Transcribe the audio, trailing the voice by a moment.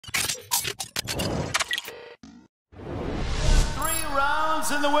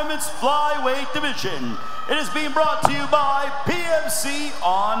In the women's flyweight division. It is being brought to you by PMC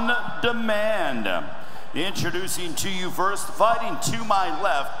On Demand. Introducing to you first, fighting to my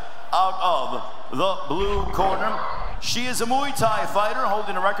left, out of the blue corner. She is a Muay Thai fighter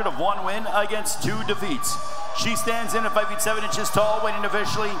holding a record of 1 win against 2 defeats. She stands in at 5 feet 7 inches tall, weighing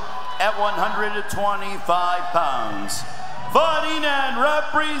officially at 125 pounds. Fighting and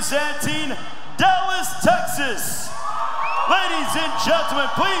representing Dallas, Texas. Ladies and gentlemen,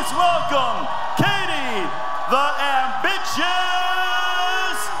 please welcome Katty, the ambitious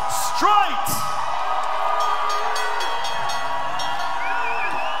Strite.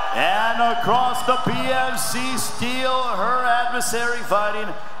 And across the PFC steel, her adversary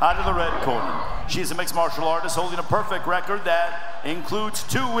fighting out of the red corner. She's a mixed martial artist holding a perfect record that includes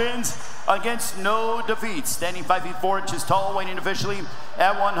 2 wins against no defeats. Standing 5 feet 4 inches tall, weighing officially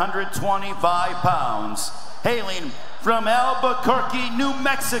at 125 pounds. Hailing from Albuquerque, New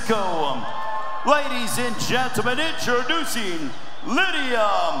Mexico, ladies and gentlemen, introducing Lydia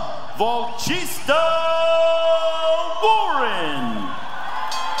Volchista Warren.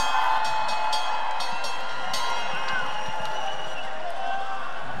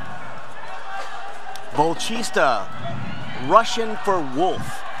 Volchista, Russian for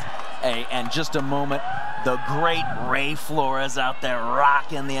wolf. Hey, and just a moment, the great Ray Flores out there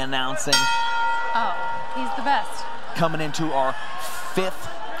rocking the announcing. Oh, he's the best. Coming into our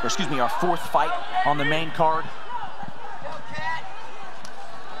 4th fight on the main card.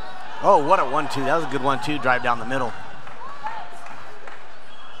 Oh, what a 1-2. That was a good 1-2 drive down the middle.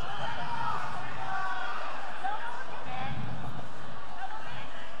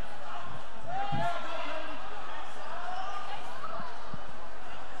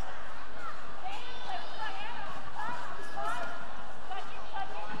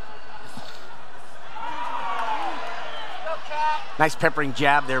 Nice peppering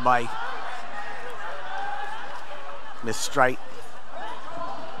jab there by Miss Strite.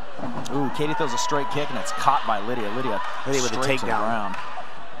 Ooh, Katty throws a straight kick and it's caught by Lydia. Lydia with a takedown. To the ground.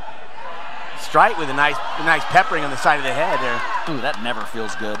 Strite with a nice peppering on the side of the head there. Ooh, that never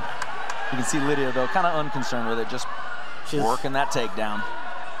feels good. You can see Lydia though, kind of unconcerned with it, just working that takedown.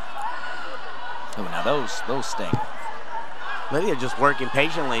 Ooh, now those sting. Lydia just working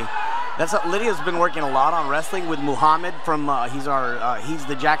patiently. Lydia's been working a lot on wrestling with Muhammad from he's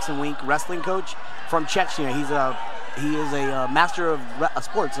the Jackson Wink wrestling coach from Chechnya. He is a master of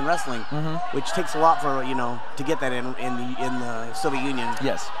sports and wrestling, which takes a lot for to get that in the Soviet Union.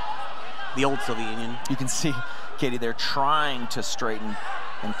 Yes, the old Soviet Union. You can see Katty there trying to straighten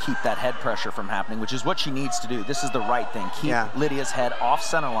and keep that head pressure from happening, which is what she needs to do. This is the right thing. Keep Lydia's head off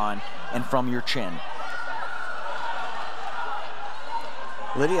center line and from your chin.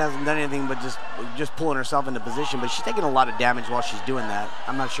 Lydia hasn't done anything but just pulling herself into position, but she's taking a lot of damage while she's doing that.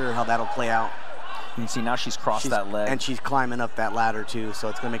 I'm not sure how that'll play out. You can see now she's crossed that leg. And she's climbing up that ladder too, so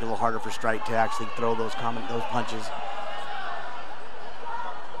it's going to make it a little harder for Strite to actually throw those punches.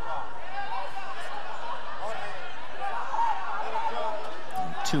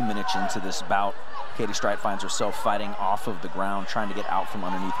 And 2 minutes into this bout, Katty Strite finds herself fighting off of the ground, trying to get out from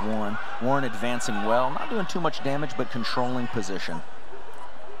underneath Warren. Warren advancing well, not doing too much damage, but controlling position.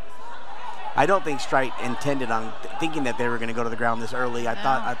 I don't think Strite intended on thinking that they were going to go to the ground this early.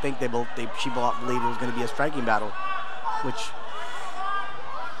 I think she believed it was going to be a striking battle, which.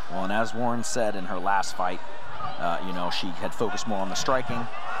 Well, and as Warren said in her last fight, she had focused more on the striking,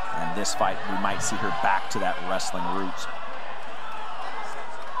 and this fight we might see her back to that wrestling roots.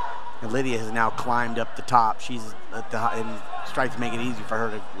 And Lydia has now climbed up the top. She's at and Strite's making it easy for her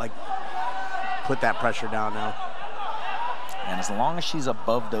to put that pressure down now. And as long as she's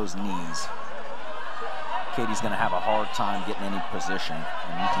above those knees, Katty's going to have a hard time getting any position.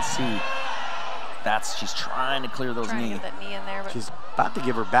 And you can see she's trying to clear those knees. Get that knee in there, but she's about to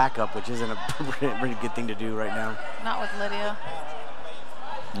give her back up, which isn't a pretty good thing to do right now. Not with Lydia.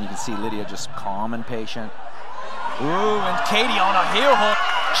 And you can see Lydia just calm and patient. Ooh, and Katty on a heel hook.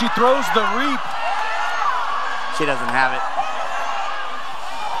 She throws the reap. She doesn't have it.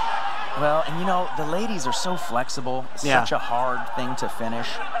 Well, and the ladies are so flexible. Such a hard thing to finish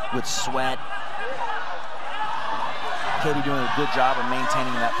with sweat. Katty doing a good job of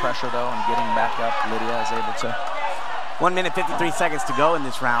maintaining that pressure, though, and getting back up. Lydia is able to. 1 minute, 53 seconds to go in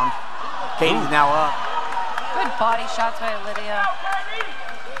this round. Katty's now up. Good body shots by Lydia.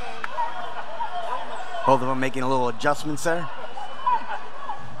 Both of them making a little adjustments there.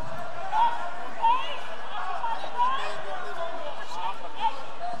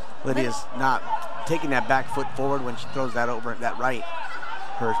 Lydia's not taking that back foot forward when she throws that over that right.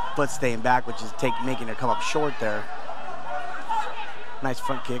 her foot staying back, which is making her come up short there. Nice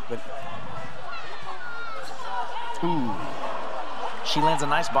front kick, but ooh. She lands a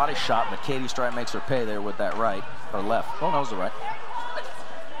nice body shot, but Katty Strite makes her pay there with that right, or left. Oh, no, it was the right.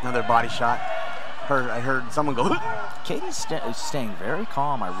 another body shot. I heard someone go. Katty's staying very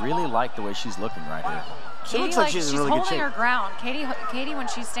calm. I really like the way she's looking right here. She looks like she's in really good shape. She's holding her ground. Katty, when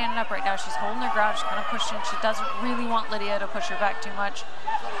she's standing up right now, she's holding her ground. She's kind of pushing. She doesn't really want Lydia to push her back too much,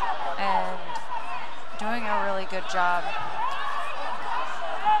 and doing a really good job.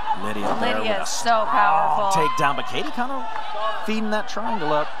 Lydia is so powerful. Takedown, but Katty kind of feeding that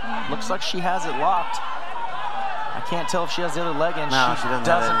triangle up. Looks like she has it locked. I can't tell if she has the other leg in. No, she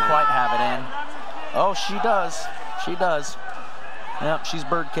doesn't quite have it in. Oh, she does. She does. Yep, she's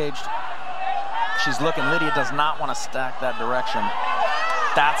bird caged. She's looking. Lydia does not want to stack that direction.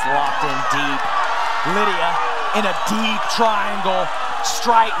 That's locked in deep. Lydia in a deep triangle.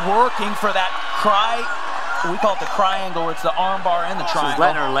 Strite working for that we call it the triangle, where it's the arm bar and the triangle. She's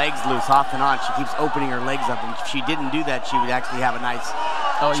letting her legs loose off and on. She keeps opening her legs up, and if she didn't do that, she would actually have a nice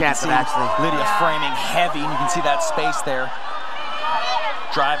chance of actually. Lydia framing heavy, and you can see that space there.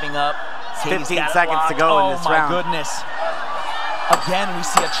 Driving up. 15 seconds to go in this round. Oh my goodness. Again, we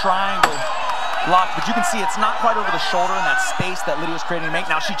see a triangle lock, but you can see it's not quite over the shoulder in that space that Lydia's creating to make.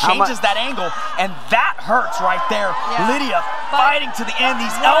 Now she changes that angle, and that hurts right there. Yeah. Lydia fighting to the end.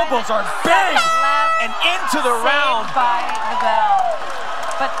 These elbows are big and into the round. By the bell.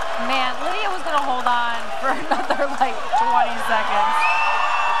 But man, Lydia was gonna hold on for another like 20 seconds.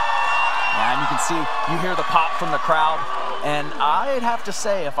 And you can see, you hear the pop from the crowd. And I'd have to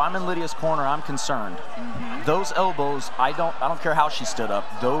say, if I'm in Lydia's corner, I'm concerned. Those elbows, I don't care how she stood up,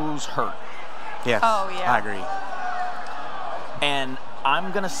 those hurt. Yes, oh, yeah. I agree. And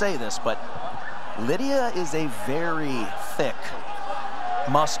I'm gonna say this, but Lydia is a very thick,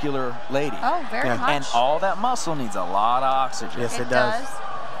 muscular lady. Oh, very much. And all that muscle needs a lot of oxygen. Yes, it does.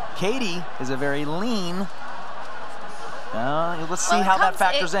 Katty is a very lean. Let's see how that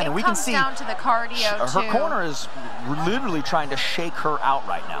factors in. And we can see down to the cardio her corner is literally trying to shake her out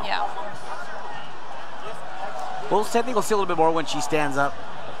right now. Yeah. Well, I think we'll see a little bit more when she stands up.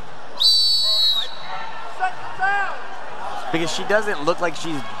 Because she doesn't look like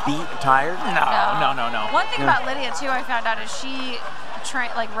she's beat and tired. No. One thing about Lydia, too, I found out is she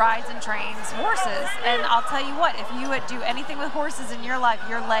rides and trains horses. And I'll tell you what, if you would do anything with horses in your life,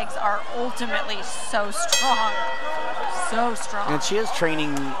 your legs are ultimately so strong. So strong. And she is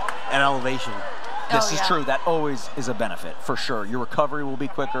training at elevation. This is true. That always is a benefit, for sure. Your recovery will be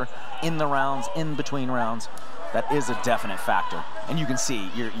quicker in the rounds, in between rounds. That is a definite factor. And you can see,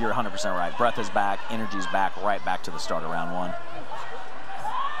 you're 100% right. Breath is back, energy's back, right back to the start of round one.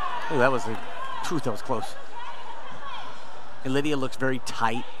 Oh, that was the truth. That was close. And Lydia looks very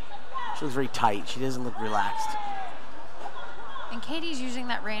tight. She looks very tight. She doesn't look relaxed. And Katty's using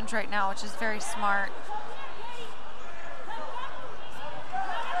that range right now, which is very smart.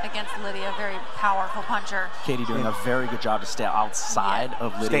 Against Lydia, very powerful puncher. Katty doing a very good job to stay outside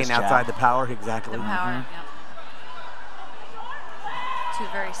of Lydia's Staying outside the power, exactly. The power, yep. Two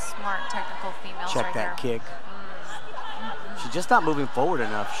very smart technical females Check right that here. kick. She's just not moving forward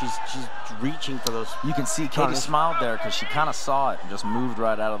enough. She's reaching for those. You can see Katty smiled there because she kind of saw it and just moved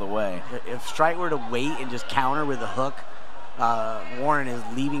right out of the way. If Strite were to wait and just counter with a hook, Warren is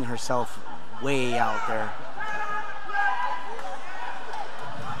leaving herself way out there.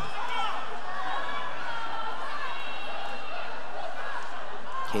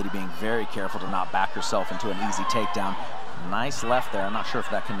 Katty being very careful to not back herself into an easy takedown. Nice left there. I'm not sure if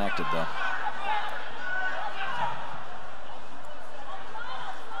that connected, though.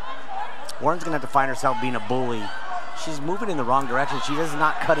 Warren's gonna have to find herself being a bully. She's moving in the wrong direction. She's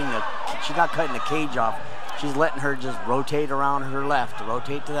not cutting the cage off. She's letting her just rotate around her left,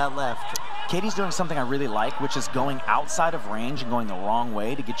 rotate to that left. Katty's doing something I really like, which is going outside of range and going the wrong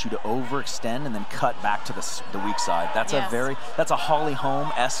way to get you to overextend and then cut back to the weak side. That's that's a Holly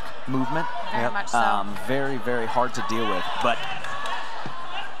Holm-esque movement. Very much so. Very, very hard to deal with.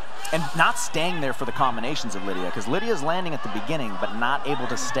 And not staying there for the combinations of Lydia, because Lydia's landing at the beginning, but not able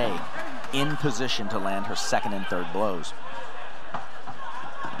to stay in position to land her second and third blows.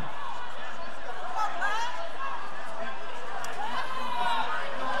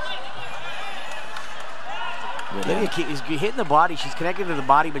 Lydia is hitting the body. She's connected to the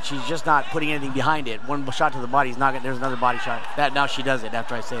body, but she's just not putting anything behind it. One shot to the body is not gonna, there's another body shot. Now she does it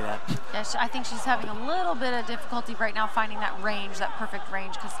after I say that. Yeah, I think she's having a little bit of difficulty right now finding that range, that perfect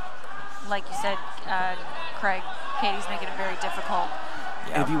range, because like you said, Craig, Katty's making it very difficult.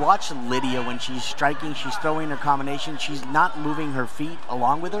 Yeah. And if you watch Lydia, when she's striking, she's throwing her combination, she's not moving her feet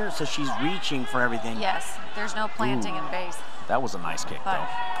along with her, so she's reaching for everything. Yes, there's no planting in base. That was a nice kick, though.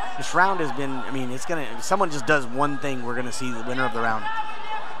 This round has been, I mean, it's going to, if someone just does one thing, we're going to see the winner of the round.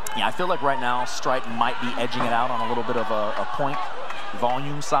 Yeah, I feel like right now Strite might be edging it out on a little bit of a point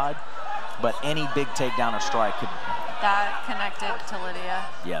volume side, but any big takedown or strike could... That connected to Lydia.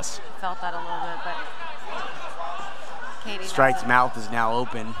 Yes. Felt that a little bit, but Katie... Strite's mouth is now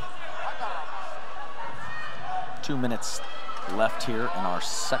open. 2 minutes left here in our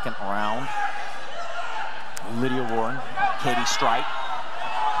second round. Lydia Warren, Katty Strite.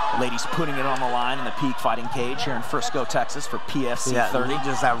 Ladies putting it on the line in the Peak Fighting Cage here in Frisco, Texas for PFC 30.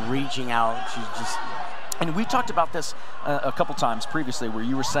 Just that reaching out. She's just... And we talked about this a couple times previously, where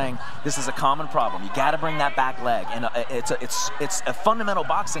you were saying this is a common problem. You got to bring that back leg, and it's a fundamental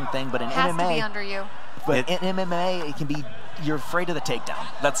boxing thing. But in it has MMA, to be under you. But in MMA, it can be you're afraid of the takedown.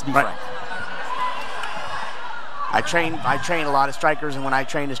 Let's be frank. I train a lot of strikers, and when I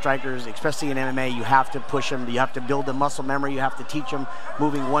train the strikers, especially in MMA, you have to push them. You have to build the muscle memory. You have to teach them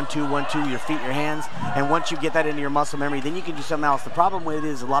moving 1-2, 1-2, your feet, your hands. And once you get that into your muscle memory, then you can do something else. The problem with it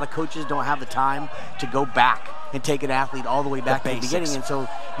is a lot of coaches don't have the time to go back and take an athlete all the way back to the beginning. And so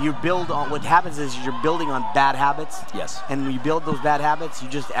you build on, what happens is you're building on bad habits. Yes. And when you build those bad habits, you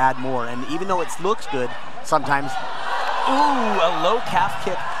just add more. And even though it looks good, sometimes... Ooh, a low calf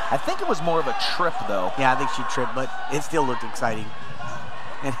kick. I think it was more of a trip, though. Yeah, I think she tripped, but it still looked exciting.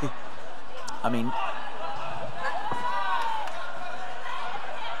 I mean,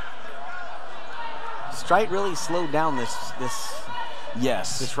 Strite really slowed down this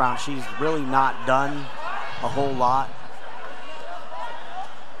round. She's really not done a whole lot.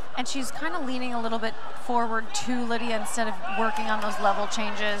 And she's kind of leaning a little bit forward to Lydia instead of working on those level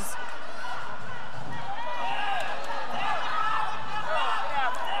changes.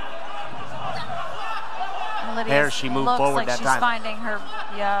 There, she moved forward like that she's time. Finding her,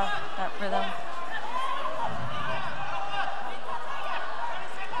 yeah, that rhythm.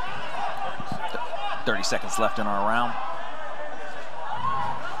 – 30 seconds left in our round.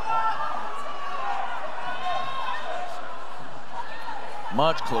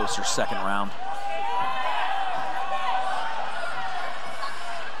 Much closer second round.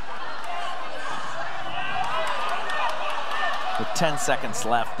 With 10 seconds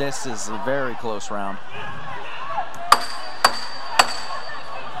left, this is a very close round.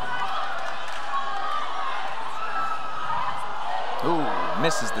 Ooh,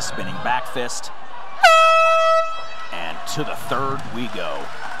 misses the spinning back fist. And to the third we go.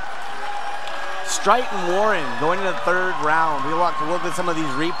 Strite and Warren going into the third round. We want to look at some of these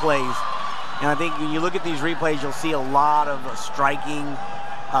replays. And I think when you look at these replays, you'll see a lot of striking,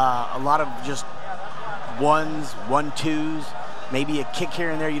 a lot of just ones, 1-2s. Maybe a kick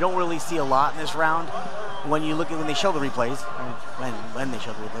here and there. You don't really see a lot in this round when you look at when they show the replays. When they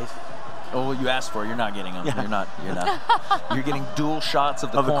show the replays. Oh, well, you asked for it. You're not getting them. Yeah. You're not. You're getting dual shots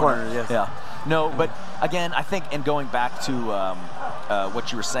of the corner. Yes. Yeah. No, but again, I think, and going back to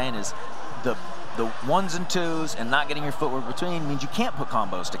what you were saying is the 1s and 2s and not getting your footwork between means you can't put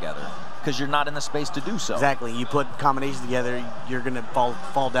combos together because you're not in the space to do so. Exactly. You put combinations together, you're going to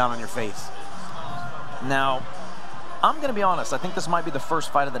fall down on your face. Now, I'm going to be honest. I think this might be the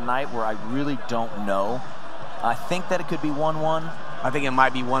first fight of the night where I really don't know. I think that it could be 1-1. I think it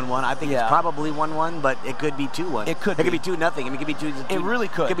might be 1-1. I think it's probably 1-1, but it could be 2-1. It could be 2-0. I mean, it could be 2-2. It really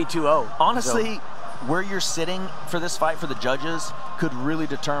could. It could be 2-0. Honestly, where you're sitting for this fight for the judges could really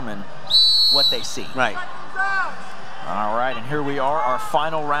determine what they see. Right. All right, and here we are, our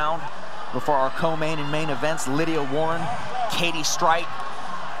final round before our co-main and main events. Lydia Warren, Katty Strite,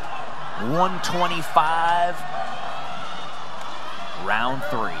 125. Round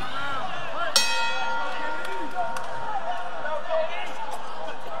 3.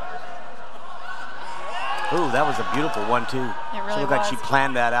 Ooh, that was a beautiful 1-2. It really looked was. like she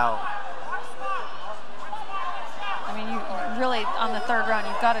planned that out. I mean, you really, on the third round,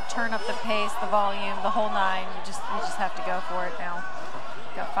 you've got to turn up the pace, the volume, the whole nine. You just have to go for it now.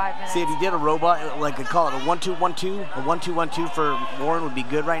 You've got 5 minutes. See, if you did a robot, like I call it a 1-2-1-2, a 1-2-1-2 for Warren would be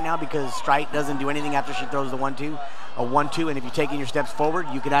good right now because Strite doesn't do anything after she throws the 1-2. A 1-2, and if you're taking your steps forward,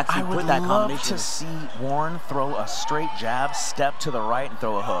 you can actually put that combination. I would love to see Warren throw a straight jab, step to the right, and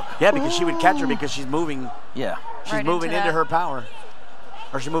throw a hook. Yeah, because she would catch her because she's moving. Yeah. She's right moving into her power.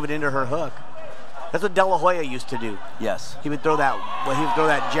 Or she's moving into her hook. That's what De La Hoya used to do. Yes. He would throw that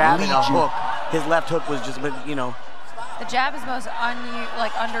jab and a hook. His left hook was just, you know. The jab is the most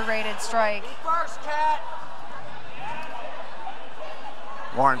underrated strike.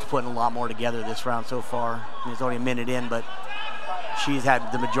 Warren's putting a lot more together this round so far. It's only a minute in, but she's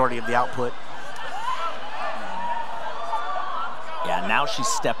had the majority of the output. Yeah, now she's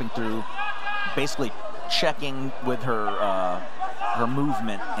stepping through, basically checking with her her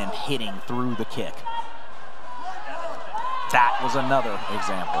movement and hitting through the kick. That was another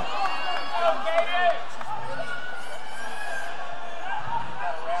example.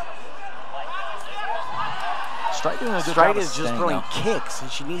 Strite doing a good Strite job of is just staying, throwing though. kicks,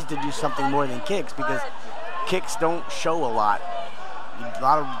 and she needs to do something more than kicks because kicks don't show a lot. A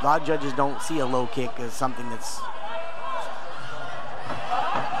lot of judges don't see a low kick as something that's.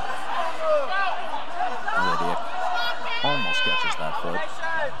 Lydia almost catches that foot.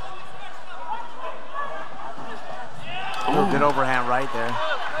 Ooh, good overhand right there.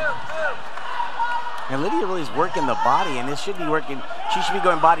 And Lydia really is working the body, and this should be working. She should be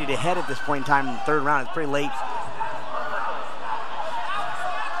going body to head at this point in time in the third round. It's pretty late.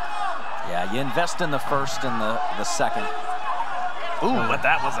 Yeah, you invest in the first and the second. Ooh, but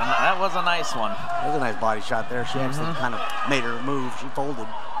that was a nice one. That was a nice body shot there. She actually kind of made her move. She folded.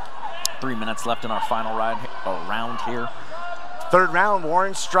 3 minutes left in our final round here. Third round,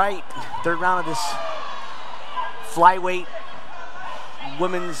 Warren Strite. Third round of this flyweight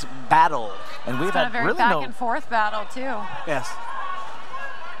women's battle. And we've It's been had a very really back no. and forth battle too. Yes.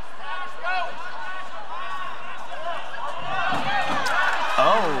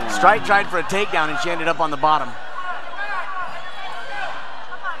 Oh. Strite tried for a takedown, and she ended up on the bottom.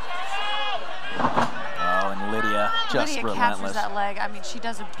 Oh, and Lydia just Lydia relentless. captures that leg. I mean, she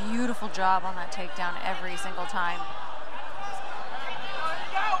does a beautiful job on that takedown every single time.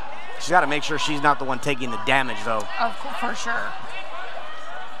 She's got to make sure she's not the one taking the damage, though. For sure.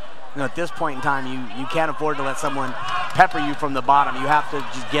 You know, at this point in time, you can't afford to let someone pepper you from the bottom. You have to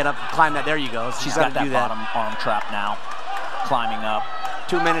just get up, climb that. There you go. She's got got to do that that. bottom arm trap now, climbing up.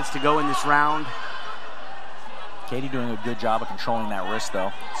 2 minutes to go in this round. Katty doing a good job of controlling that wrist,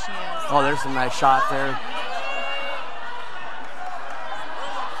 though. She is. Oh, there's some nice shots there.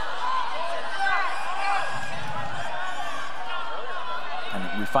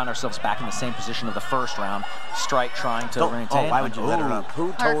 And we find ourselves back in the same position of the first round. Strite trying to maintain. Oh, why would you let her up?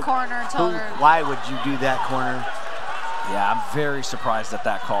 Who Her told? corner told her. Why would you do that, corner? Yeah, I'm very surprised at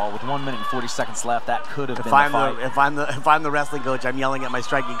that call. With 1 minute and 40 seconds left, that could have been If the I'm fight. if I'm the wrestling coach, I'm yelling at my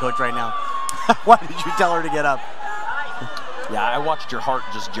striking coach right now. Why did you tell her to get up? Yeah, I watched your heart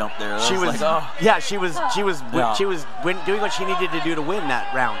just jump there. She was, like, oh. yeah, she was Yeah. doing what she needed to do to win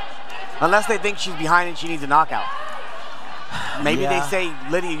that round. Unless they think she's behind and she needs a knockout. Maybe Yeah. they say,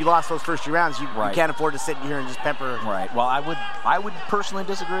 Lydia, you lost those first 2 rounds. You can't afford to sit here and just pepper. Right. Well, I would personally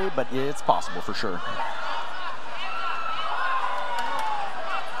disagree, but it's possible for sure.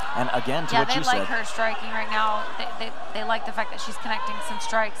 And again, to what you said. Yeah, they like her striking right now. They like the fact that she's connecting some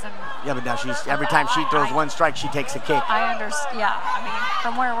strikes. And Yeah, but now every time she throws one strike, she takes a kick. I understand. Yeah, I mean,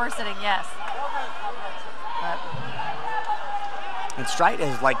 from where we're sitting, yes. But And Strite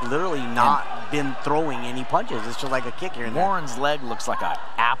has like literally not been throwing any punches. It's just like a kick here and there. Warren's leg looks like an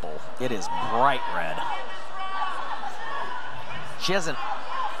apple. It is bright red. She hasn't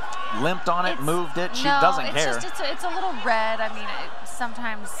limped on it, moved it. She doesn't care. It's a little red. I mean,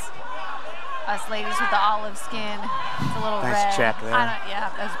 sometimes us ladies with the olive skin, it's a little red. Nice check there. Yeah,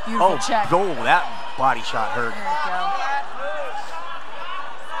 that's a beautiful check. Oh, that body shot hurt. There we go.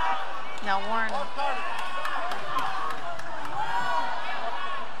 Now Warren.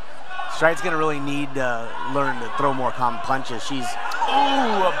 Strite's gonna really need to learn to throw more common punches. She's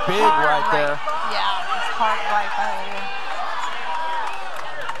Ooh, a big right there. Yeah, it's hard right by Lydia.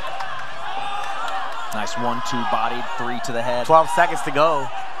 Nice 1-2 bodied, 3 to the head. 12 seconds to go.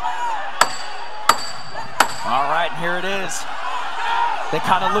 All right, and here it is. They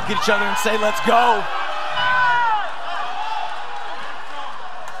kind of look at each other and say, let's go.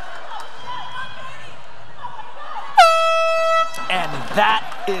 And that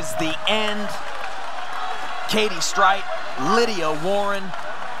is the end. Katty Strite, Lydia Warren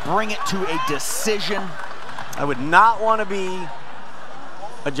bring it to a decision. I would not want to be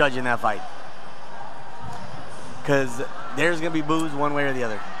a judge in that fight, because there's going to be boos one way or the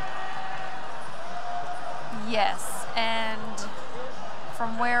other. Yes, and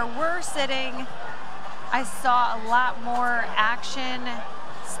from where we're sitting, I saw a lot more action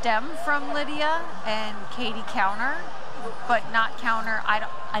stem from Lydia and Katty counter, but not counter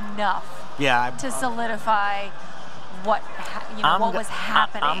enough to solidify what what was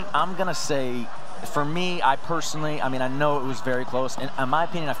happening. I'm gonna say, for me, I personally, I mean, I know it was very close, and in my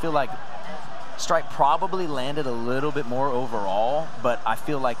opinion, I feel like Strite probably landed a little bit more overall, but I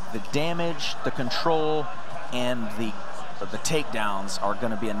feel like the damage, the control, and the the takedowns are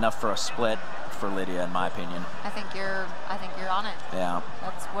going to be enough for a split for Lydia, in my opinion. I think you're on it. Yeah.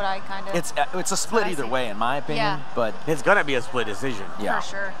 That's what I kind of. It's a split either way, in my opinion. Yeah. But it's gonna be a split decision. Yeah. For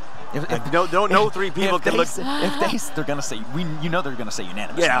sure. If no three people can look. They're gonna say they're gonna say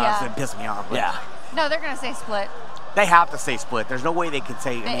unanimous. Yeah, Yeah. it's gonna piss me off. Yeah. No, they're gonna say split. They have to say split. There's no way they could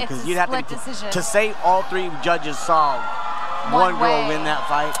say. It's a you'd have split to decision. to say all three judges saw one girl way. win that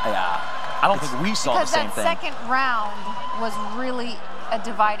fight. Yeah. I don't think we saw the same Because thing. that second round was really a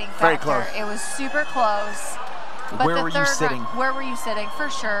dividing factor. Very close. It was super close. But Where the were you third sitting? Where were you sitting? For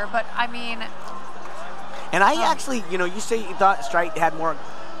sure. But I mean. And I actually, you say you thought Strite had more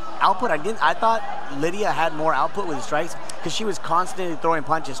output. I thought Lydia had more output with strikes because she was constantly throwing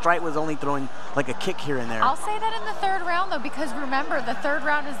punches. Strite was only throwing like a kick here and there. I'll say that in the third round, though, because remember, the third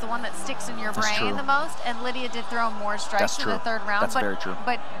round is the one that sticks in your brain true. the most, and Lydia did throw more strikes in the third round. That's very true.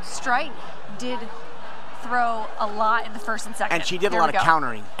 But Strite did throw a lot in the first and second. And she did Here a lot we of go.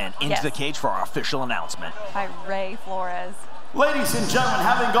 countering. And into the cage for our official announcement. By Ray Flores. Ladies and gentlemen,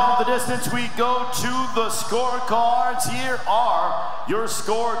 having gone the distance, we go to the scorecards. Here are your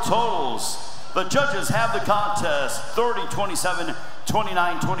score totals. The judges have the contest 30-27,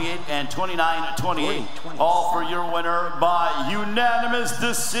 29-28, and 29-28. All for your winner by unanimous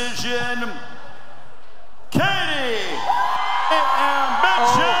decision, Katty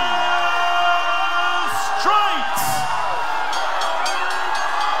Strite.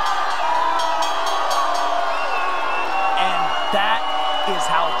 That is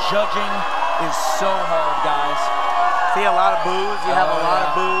how judging is so hard, guys. See a lot of boos. You have a lot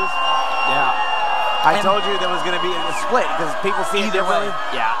of boos. Yeah. I told you there was going to be a split because people see it differently.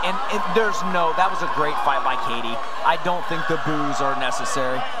 Yeah, and that was a great fight by Katty. I don't think the boos are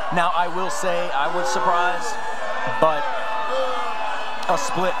necessary. Now, I will say I was surprised, but a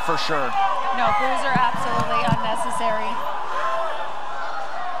split for sure. No, boos are absolutely unnecessary.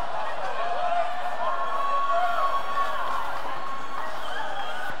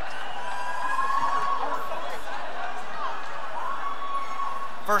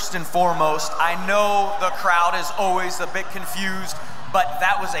 First and foremost, I know the crowd is always a bit confused, but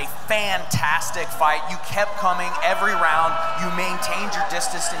that was a fantastic fight. You kept coming every round. You maintained your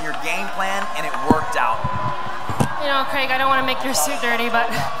distance in your game plan, and it worked out. You know, Craig, I don't want to make your suit dirty,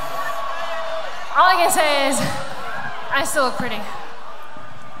 but all I can say is I still look pretty.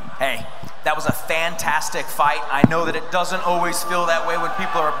 Hey, that was a fantastic fight. I know that it doesn't always feel that way when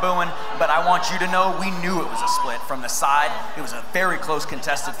people are booing, but I want you to know we knew it was a split from the side. It was a very close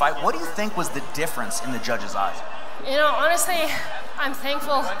contested fight. What do you think was the difference in the judges' eyes? You know, honestly, I'm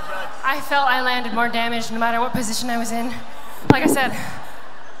thankful. I felt I landed more damage no matter what position I was in. Like I said,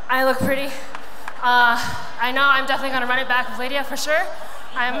 I look pretty. I know I'm definitely going to run it back with Lydia for sure.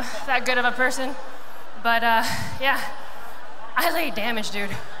 I'm that good of a person. But yeah, I laid damage, dude.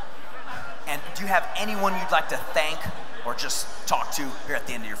 And do you have anyone you'd like to thank or just talk to here at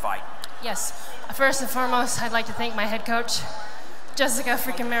the end of your fight? Yes. First and foremost, I'd like to thank my head coach, Jessica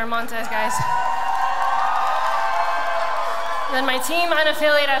freaking Miramontes, guys. Then my team,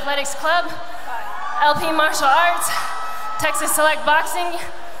 Unaffiliated Athletics Club, LP Martial Arts, Texas Select Boxing,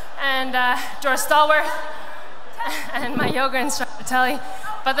 and George Stallworth, and my yoga instructor, Telly.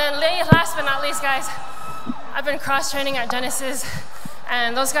 But then last but not least, guys, I've been cross-training at Genesis,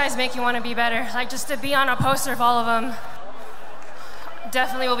 and those guys make you want to be better. Like, just to be on a poster of all of them,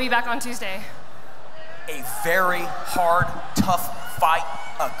 definitely will be back on Tuesday. A very hard, tough fight,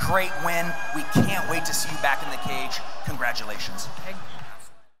 a great win. We can't wait to see you back in the cage. Congratulations.